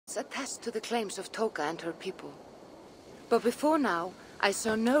attest to the claims of Toka and her people. But before now, I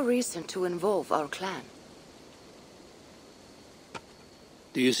saw no reason to involve our clan.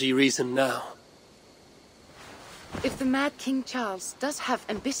 Do you see reason now? If the mad King Charles does have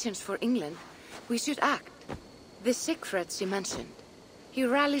ambitions for England, we should act. The Siegfrieds you mentioned. He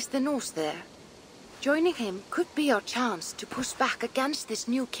rallies the Norse there. Joining him could be our chance to push back against this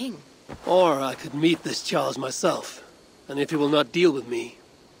new king. Or I could meet this Charles myself, and if he will not deal with me,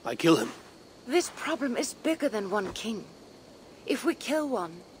 I kill him. This problem is bigger than one king. If we kill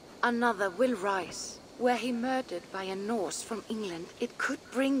one, another will rise. Were he murdered by a Norse from England, it could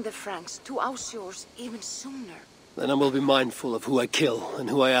bring the Franks to our shores even sooner. Then I will be mindful of who I kill and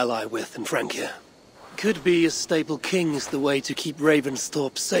who I ally with in Francia. Could be a stable king is the way to keep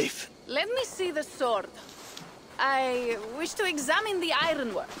Ravensthorpe safe. Let me see the sword. I wish to examine the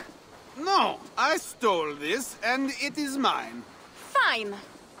ironwork. No, I stole this, and it is mine. Fine.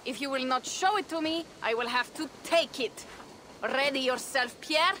 If you will not show it to me, I will have to take it. Ready yourself,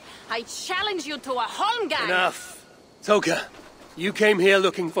 Pierre. I challenge you to a Holmgang. Enough. Toka, you came here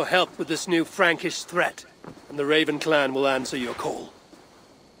looking for help with this new Frankish threat, and the Raven clan will answer your call.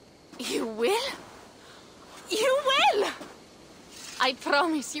 You will? You will! I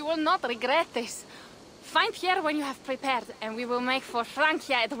promise you will not regret this. Find Pierre when you have prepared, and we will make for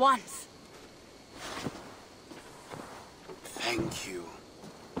Francia at once. Thank you.